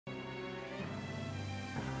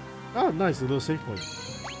Oh, nice, a little save point.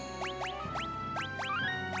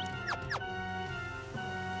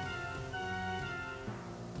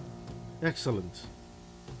 Excellent.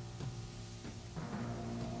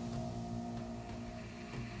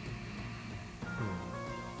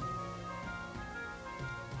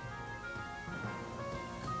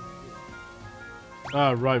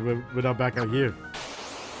 Ah, right, we're now back out here.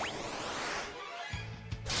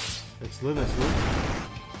 Excellent, excellent.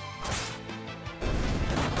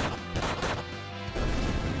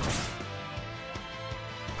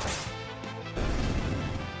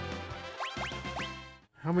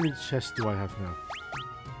 How many chests do I have now?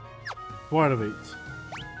 4 out of 8.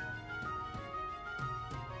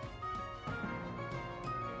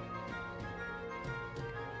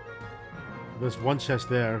 There's 1 chest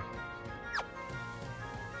there.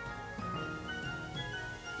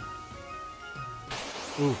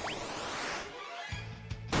 Ooh.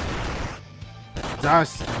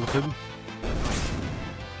 Das skeleton.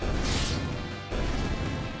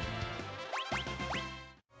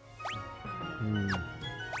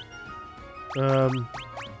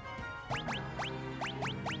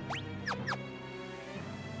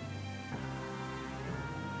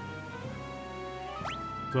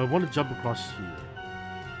 So I want to jump across here.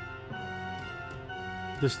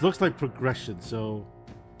 This looks like progression, so...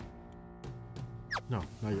 No,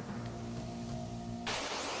 not yet.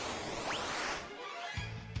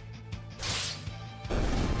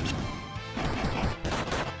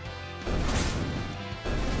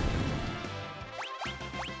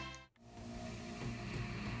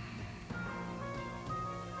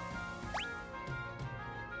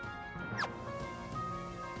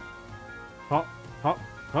 Hop, hop,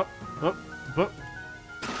 hop, hop, hop.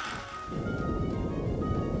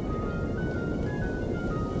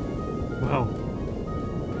 Wow.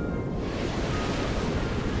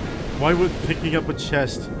 Why would picking up a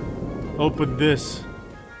chest open this?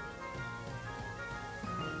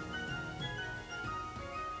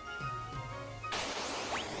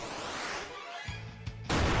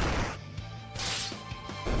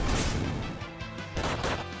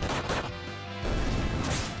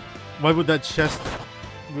 Why would that chest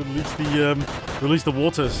release the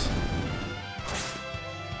waters?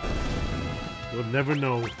 We'll never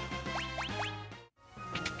know.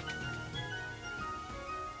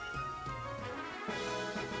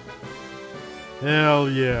 Hell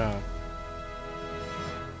yeah.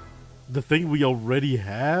 The thing we already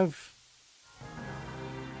have?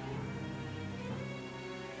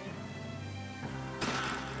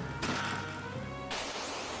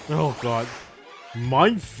 Oh god.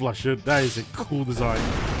 Mind Flusher, that is a cool design.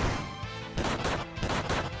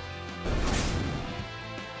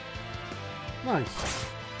 Nice.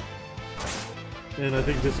 And I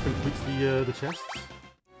think this completes the chests.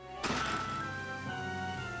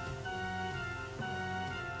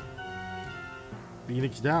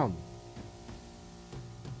 Phoenix down.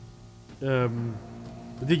 I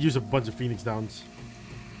did use a bunch of Phoenix downs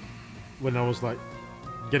when I was like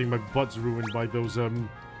getting my butts ruined by those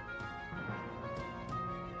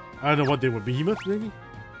I don't know what they were. Behemoth, maybe?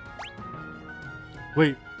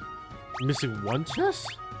 Wait. Missing 1 chest?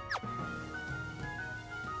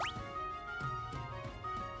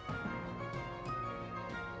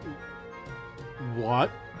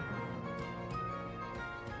 What?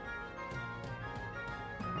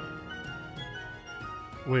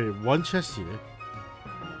 Wait, 1 chest here.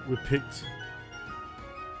 We picked...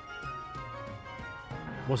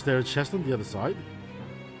 Was there a chest on the other side?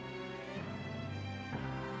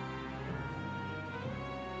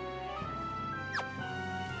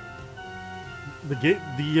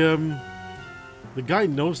 The guy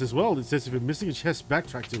knows as well. It says if you're missing a chest,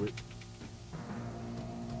 backtrack to it.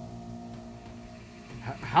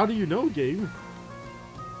 How do you know, game?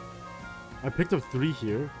 I picked up 3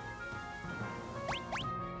 here.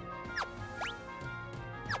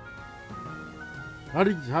 How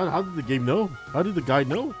did the game know? How did the guy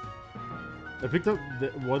know? I picked up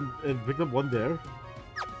one and picked up 1 there.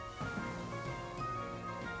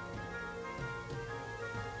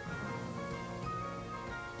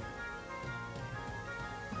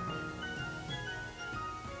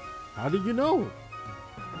 How did you know?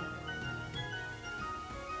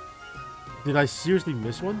 Did I seriously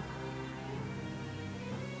miss one?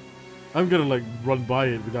 I'm gonna like run by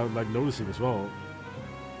it without like noticing as well.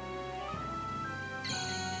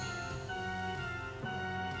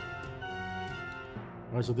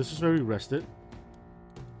 Alright, so this is where we rested.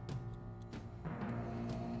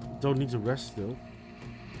 Don't need to rest still.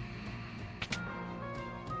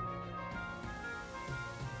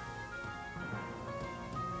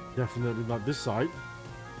 Definitely not this side.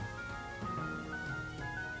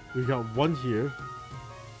 We got one here.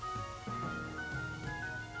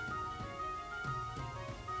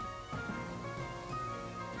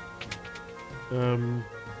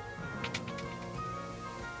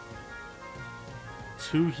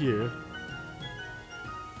 Two here.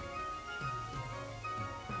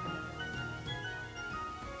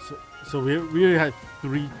 So we already had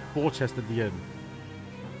 4 chests at the end.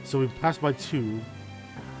 So we passed by 2.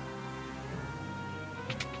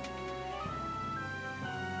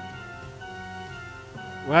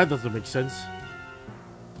 Well, that doesn't make sense.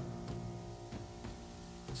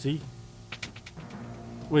 See?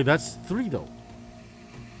 Wait, that's 3 though.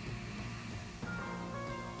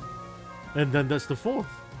 And then that's the 4th.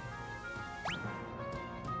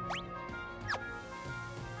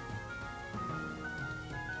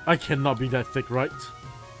 I cannot be that thick, right?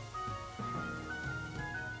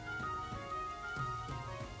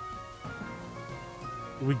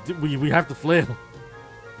 We have to flail.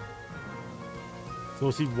 So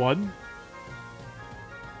we'll see 1.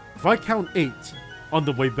 If I count 8 on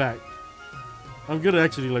the way back, I'm gonna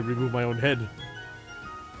actually like remove my own head.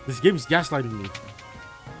 This game's gaslighting me.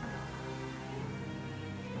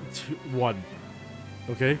 2, 1.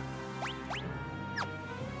 Okay.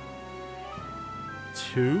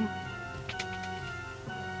 2.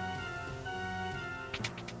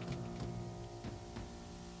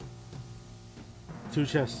 Two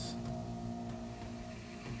chests.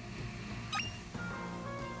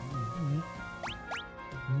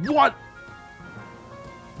 What?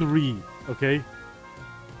 3. Okay.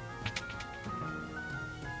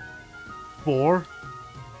 4.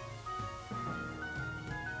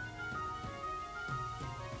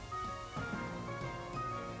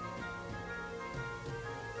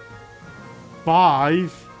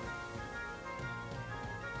 5.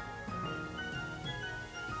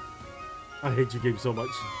 I hate your game so much.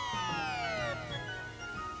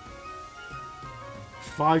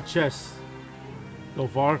 5 chests so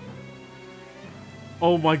far.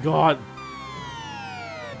 Oh my god.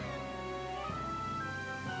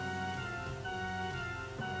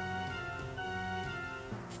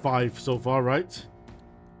 5 so far, right?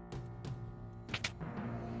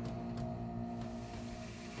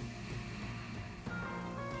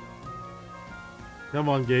 Come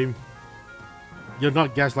on, game. You're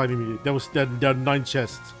not gaslighting me. There are 9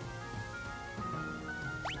 chests.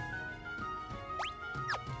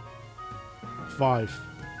 Five.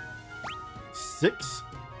 6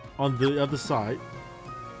 on the other side.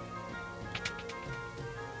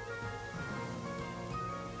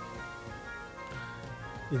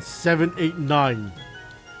 And 7, 8, 9.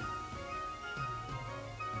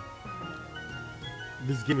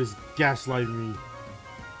 This game is gaslighting me.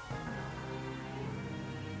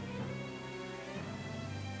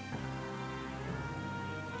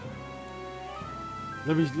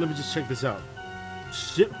 Let me just check this out.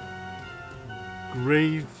 Ship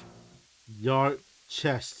graveyard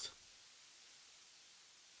chest.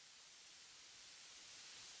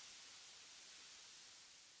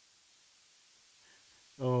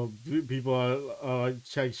 Oh, people are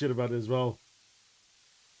chatting shit about it as well.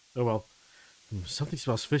 Oh well. Something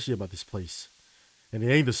smells fishy about this place. And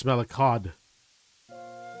it ain't the smell of cod.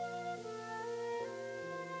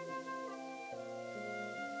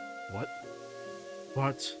 What?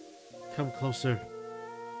 Bartz, come closer.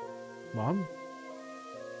 Mom?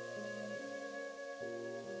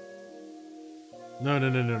 No.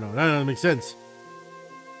 That doesn't make sense.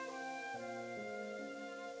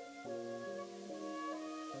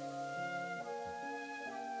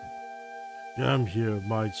 Come here,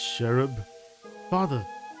 my cherub. Father.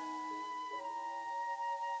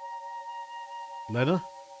 Lenna?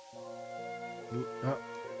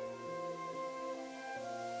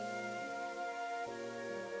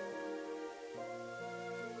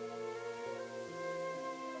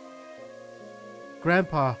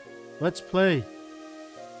 Grandpa, let's play.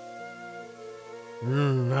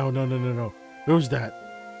 No. Who's that?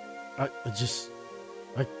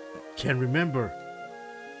 I can't remember.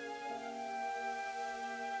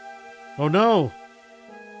 Oh no!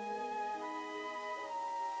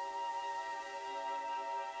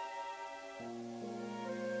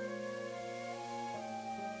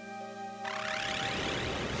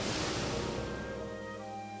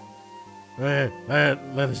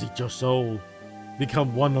 Let us eat your soul.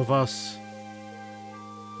 Become one of us.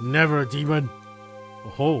 Never a demon.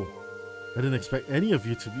 Oh, I didn't expect any of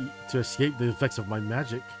you to escape the effects of my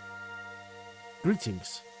magic.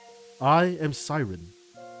 Greetings. I am Siren.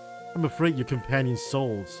 I'm afraid your companion's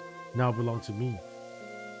souls now belong to me.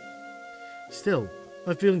 Still,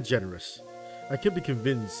 I'm feeling generous. I could be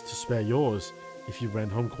convinced to spare yours if you ran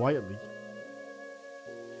home quietly.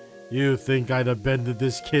 You think I'd abandon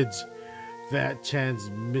this kid's fat chance,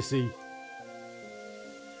 Missy?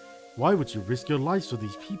 Why would you risk your lives for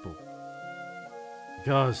these people?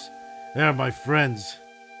 Because they're my friends.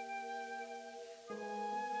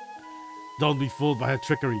 Don't be fooled by her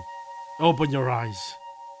trickery. Open your eyes.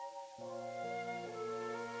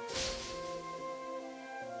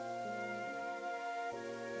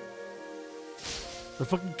 The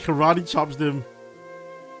fucking karate chops them.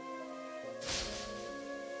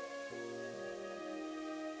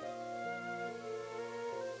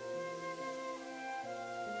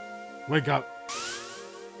 Wake up.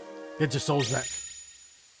 Get your souls back.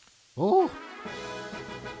 Oh.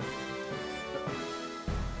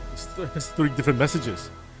 It's 3 different messages.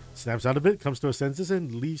 Snaps out of it, comes to her senses,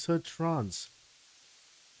 and leaves her trance.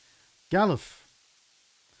 Galuf.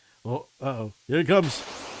 Oh, uh-oh. Here it comes.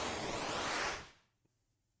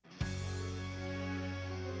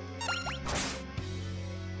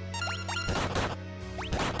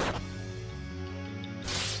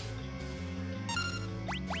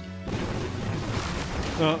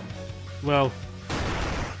 Well.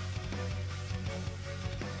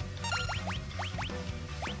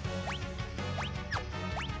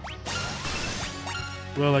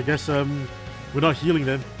 Well, I guess, we're not healing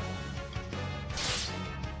then.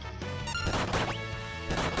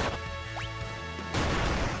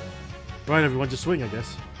 Right, everyone, just swing, I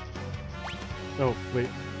guess. Oh, wait.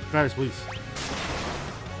 Faris, please.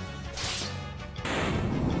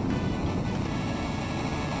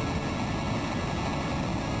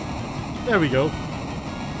 There we go.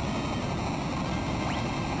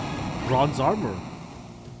 Bronze armor.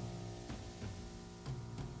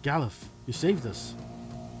 Galuf, you saved us.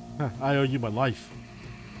 Huh, I owe you my life.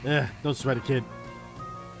 Don't sweat it, kid.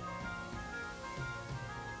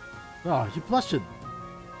 Oh, you blushing.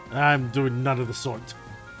 I'm doing none of the sort.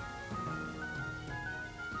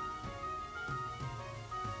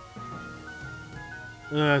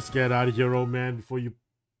 Let's get out of here, old man, before you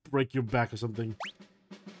break your back or something.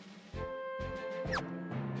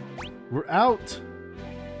 We're out.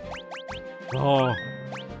 Oh.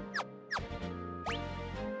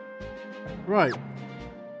 Right.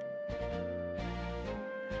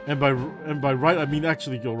 And by right, I mean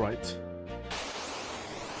actually go right.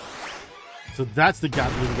 So that's the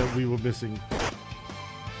Gatling that we were missing.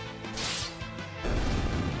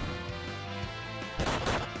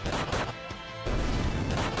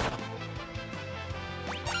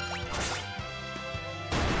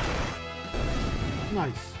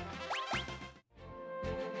 Nice.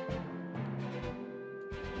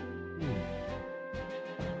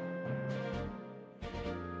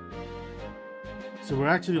 So we're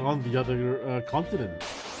actually on the other continent.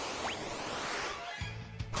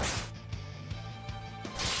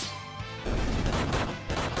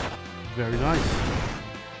 Very nice.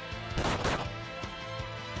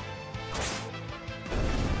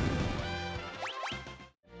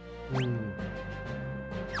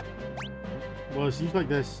 Well, it seems like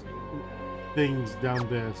there's things down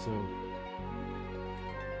there, so...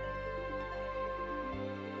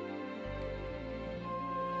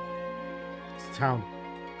 It's town.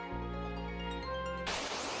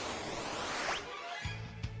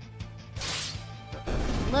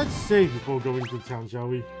 Let's save before going to town, shall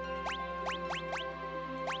we?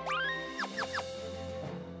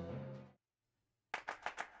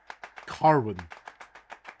 Carwin.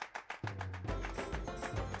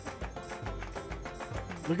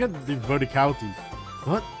 Look at the verticality.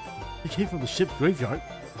 What? You came from the ship graveyard?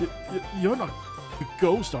 You're not a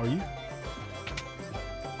ghost, are you?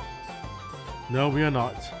 No, we are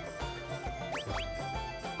not.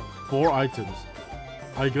 4 items.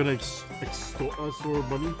 Are you gonna extort us for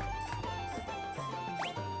money?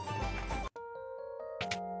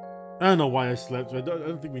 I don't know why I slept. I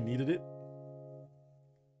don't think we needed it.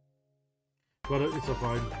 But it's a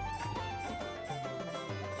fine.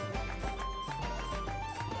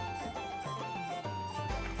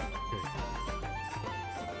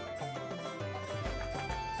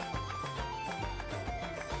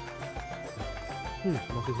 Okay.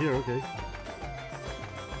 Nothing here, okay.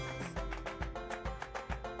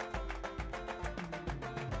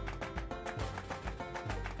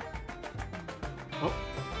 Oh,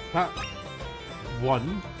 that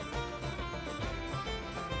 1.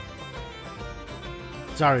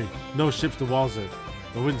 Sorry, no ships to Walzer.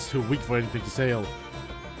 The wind's too weak for anything to sail.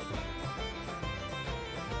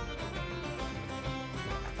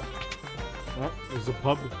 Oh, there's a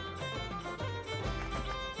pub.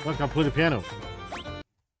 Look, I'll play the piano.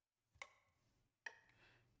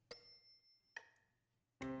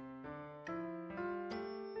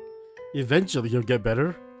 Eventually, you'll get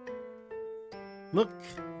better. Look,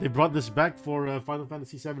 they brought this back for Final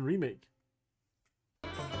Fantasy VII Remake.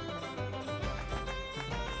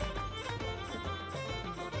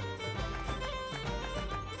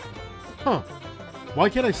 Huh. Why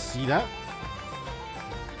can't I see that?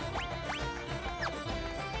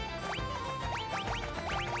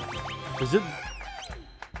 Is it...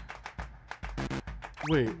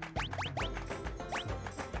 Wait.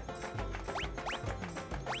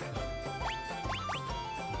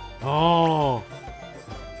 Oh.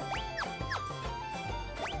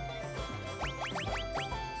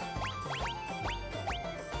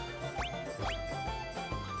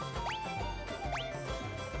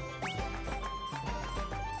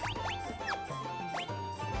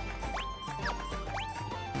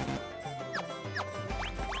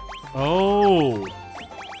 Oh.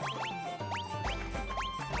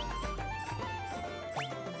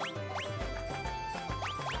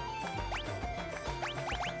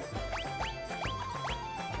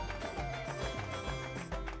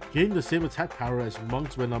 Gain the same attack power as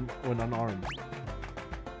monks when unarmed.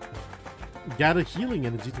 Gather healing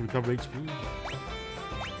energy to recover HP.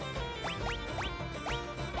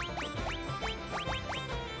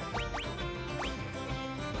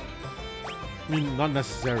 I mean, not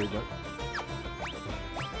necessary, but...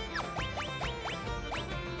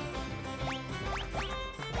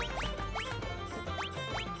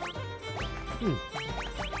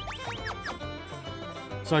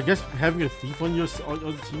 So I guess having a thief on your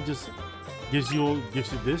team just gives you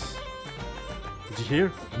this. Did you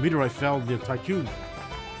hear? A meteorite fell near Tycoon.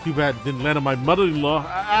 Too bad it didn't land on my mother-in-law.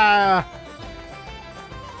 Ah!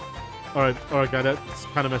 Alright, guy, that's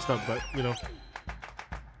kind of messed up, but you know.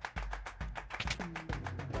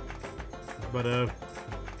 But you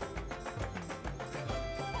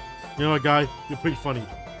know what, guy? You're pretty funny.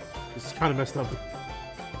 It's kind of messed up.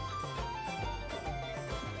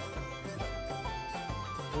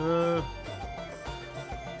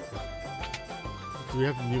 Do we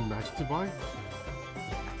have a new magic to buy?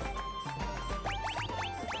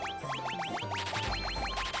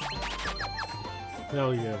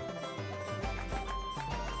 Hell yeah.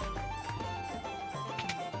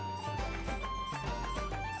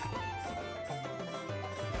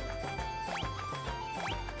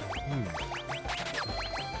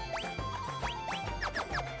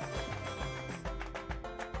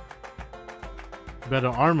 Better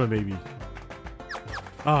armor, maybe.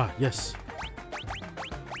 Ah, yes.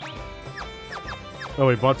 Oh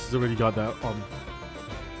wait, Bartz has already got that on.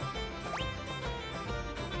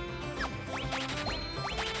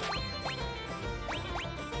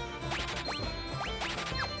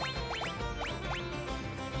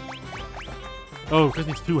 Oh, because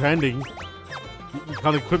he's two-handing. You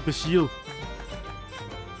can't equip the shield.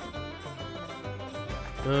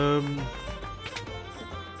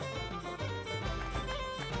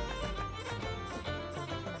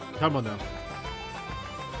 Come on now.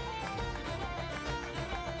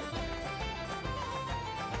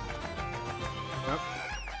 Yep.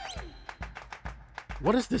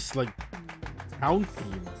 What is this, like, town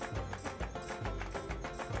theme?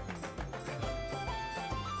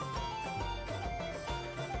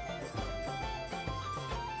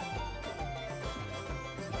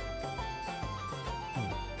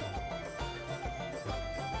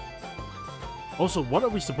 Also, what are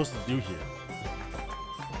we supposed to do here?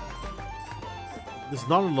 There's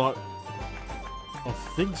not a lot of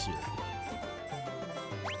things here.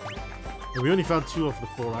 And we only found 2 of the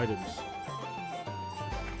 4 items.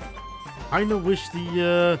 I kinda wish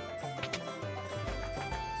the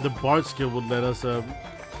Bard skill would let us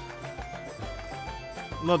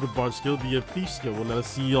not the Bard skill, the thief skill would let us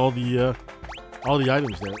see all the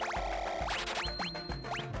items there.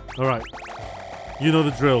 Alright. You know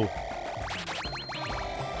the drill.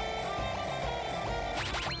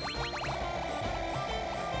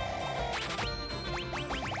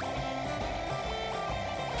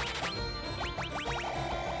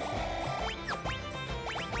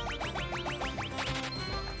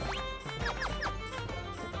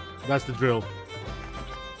 That's the drill.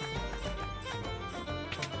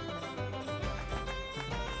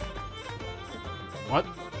 What?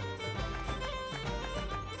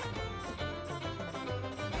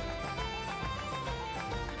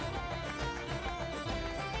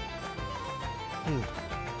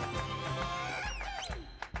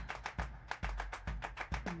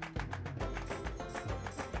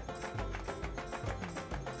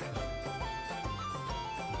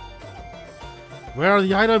 Where are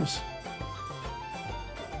the items?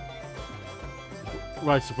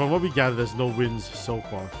 Right, so from what we gather, there's no wins so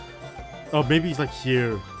far. Oh, maybe he's like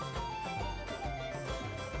here.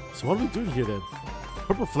 So what are we doing here then?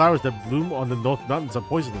 purple flowers that bloom on the North Mountains are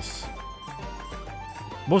poisonous.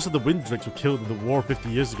 Most of the wind drakes were killed in the war 50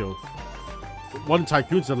 years ago. One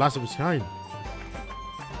typhoon's the last of its kind.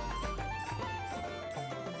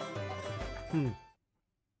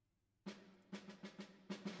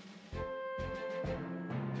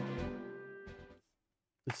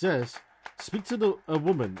 It says, speak to a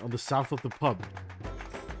woman on the south of the pub.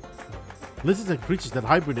 Lizards and creatures that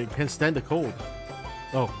hibernate can't stand the cold.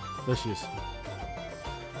 Oh, there she is.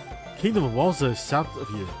 Kingdom of Walza is south of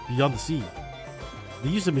here, beyond the sea. They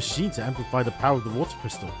use a machine to amplify the power of the water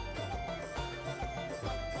crystal.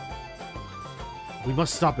 We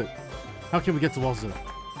must stop it. How can we get to Walza?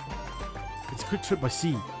 It's a quick trip by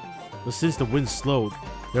sea, but since the wind's slowed,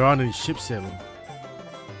 there aren't any ships sailing.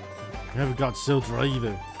 I haven't got sail dry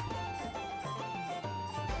either.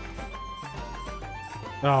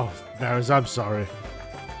 Oh, Faris, I'm sorry.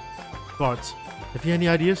 Bartz, have you any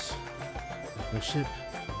ideas? No ship,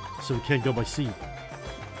 so we can't go by sea.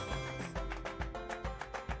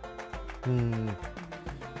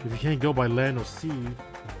 If you can't go by land or sea,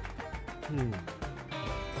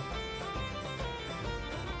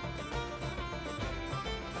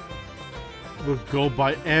 we'll go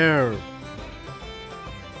by air.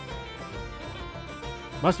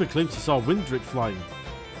 Master claims he saw a wind drake flying.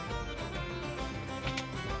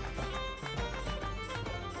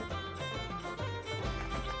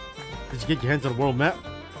 Did you get your hands on the world map?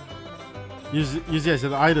 Use it as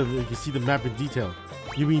an item and you can see the map in detail.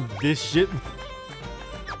 You mean this shit?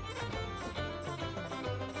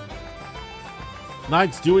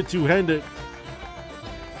 Knights do it two-handed.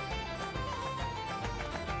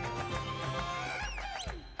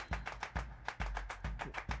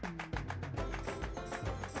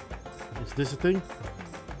 Is this a thing?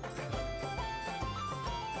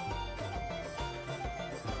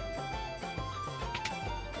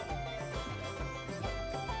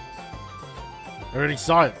 I already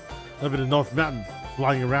saw it. Up in the North Mountain,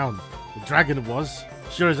 flying around. The dragon it was.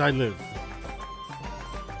 Sure as I live.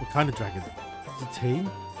 What kind of dragon? Is it tame?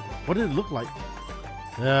 What did it look like?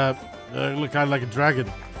 It looked kind of like a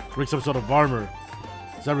dragon. Wearing some sort of armor.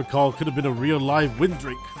 As I recall, it could have been a real live wind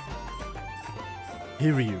drake.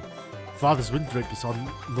 Hiryu. Father's wind drake is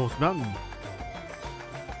on North Mountain.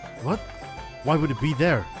 What? Why would it be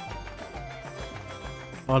there?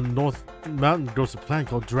 On North Mountain grows a plant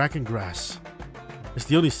called dragon grass. It's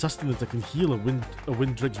the only sustenance that can heal a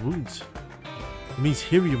wind drake's wounds. It means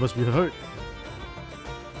Hiryu must be hurt.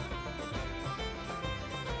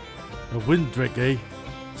 A wind drake, eh?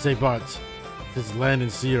 Say, Bartz, since land and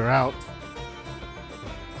sea are out,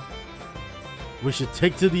 we should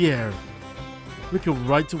take to the air. We can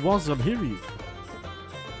ride to Walza on Hiryu.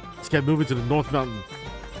 Let's get moving to the North Mountain.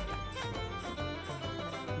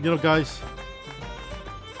 You know, guys,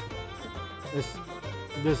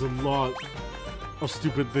 there's a lot of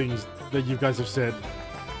stupid things that you guys have said.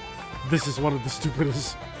 This is one of the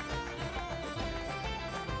stupidest.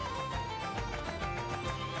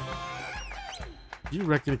 Do you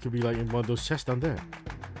reckon it could be like in one of those chests down there?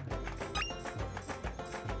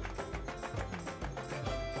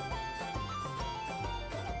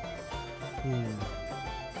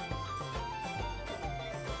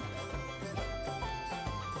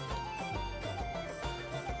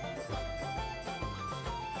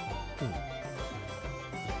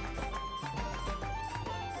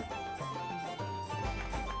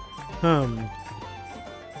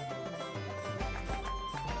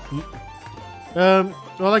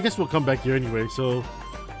 Well, I guess we'll come back here anyway, so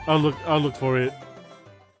I'll look for it.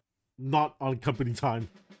 Not on company time.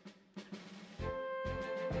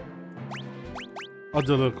 I'll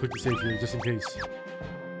do a little quick save here, just in case.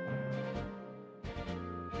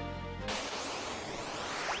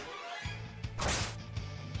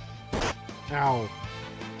 Ow.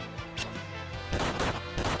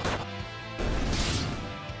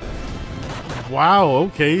 Wow,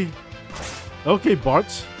 okay. Okay,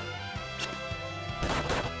 Bartz.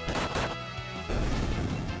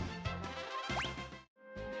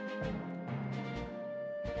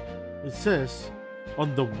 It says,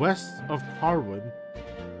 on the west of Carwin,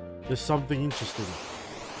 there's something interesting.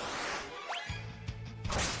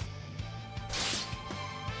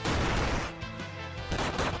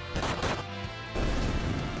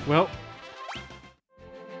 Well,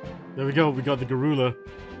 there we go, we got the Garula.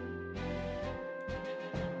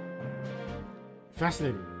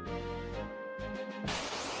 Fascinating.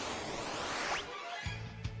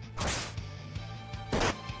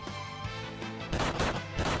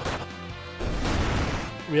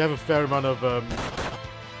 We have a fair amount of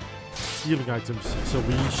healing items, so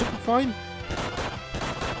we should be fine.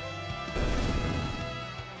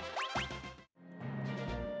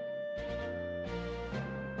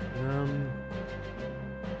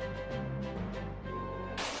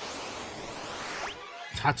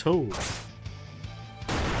 Tattoo.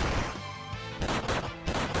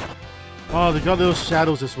 Oh, they got those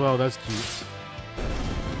shadows as well. That's cute.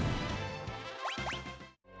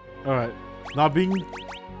 Alright. Can't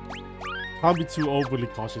be too overly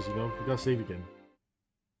cautious, you know? We gotta save again.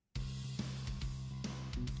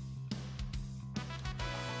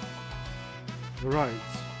 Alright.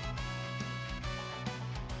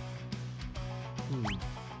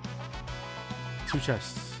 Two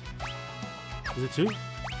chests. Is it two?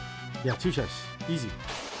 Yeah, two chests. Easy.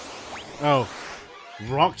 Oh.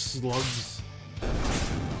 Rock slugs.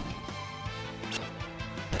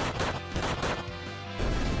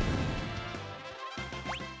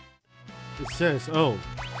 It says, oh,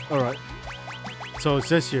 alright. So it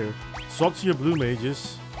says here, swap to your blue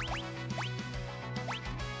mages.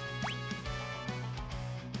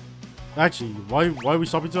 Actually, why are we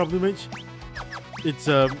swapping to our blue mage? It's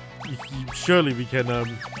surely we can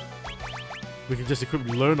just equip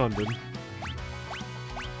learn on them.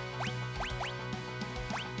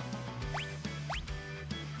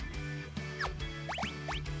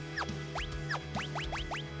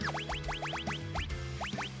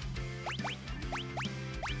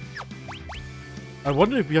 I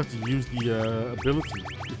wonder if we have to use the ability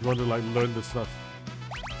if you want to like learn the stuff.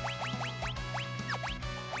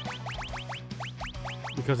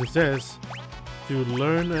 Because it says to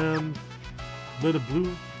learn a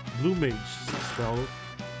blue mage spell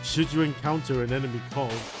should you encounter an enemy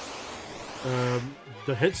called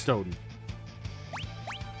the headstone.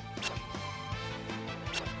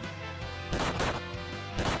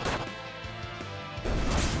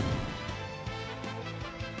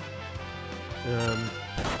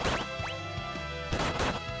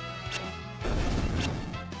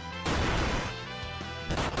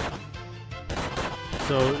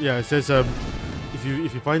 So yeah, it says if you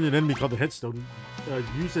find an enemy called the headstone,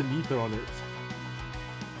 use an ether on it.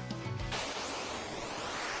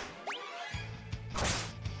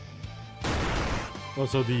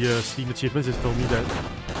 Also, the Steam achievements has told me that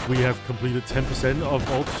we have completed 10%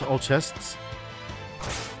 of all chests.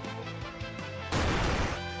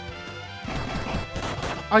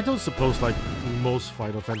 I don't suppose, like most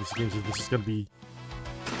Final Fantasy games, this is gonna be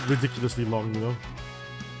ridiculously long, you know.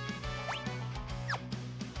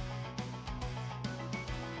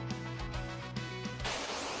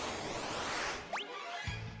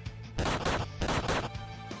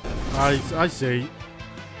 I say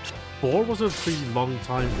 4 was a pretty long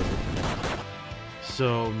time though,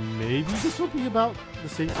 so maybe this will be about the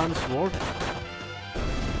same time as 4.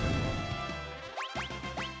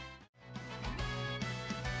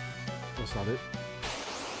 That's not it.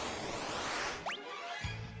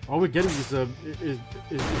 All we're getting is the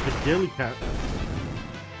Gaily Cat.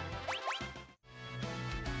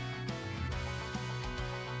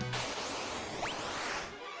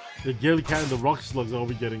 The Gaily Cat and the Rock Slugs are all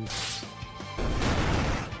we're getting.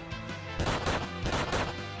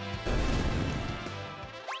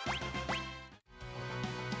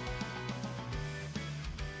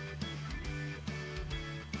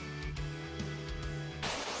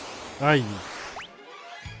 Aye.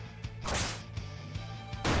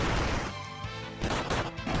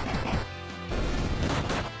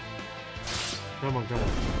 Come on, come on.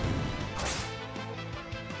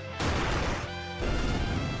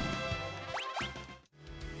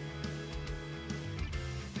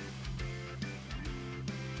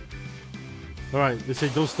 Alright, they say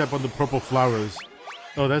don't step on the purple flowers.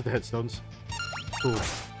 Oh, that's the headstones. Cool.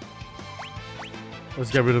 Let's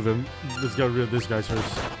get rid of him. Let's get rid of this guy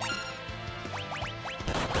first.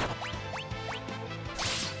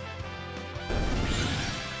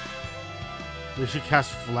 We should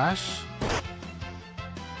cast Flash.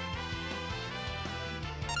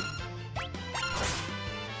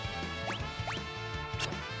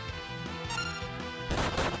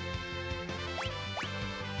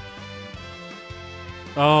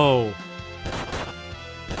 Oh.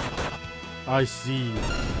 I see.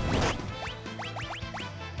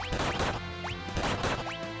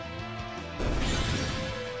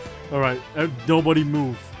 Alright, nobody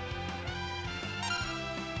move.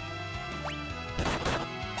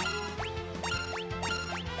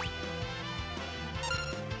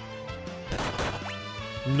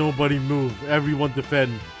 Nobody move. Everyone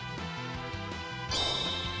defend.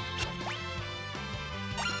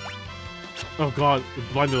 Oh god,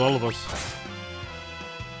 it blinded all of us.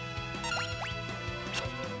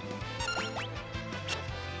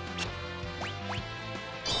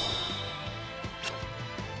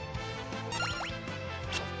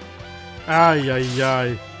 Ay, ay,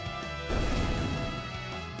 ay.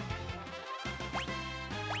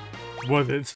 Worth it.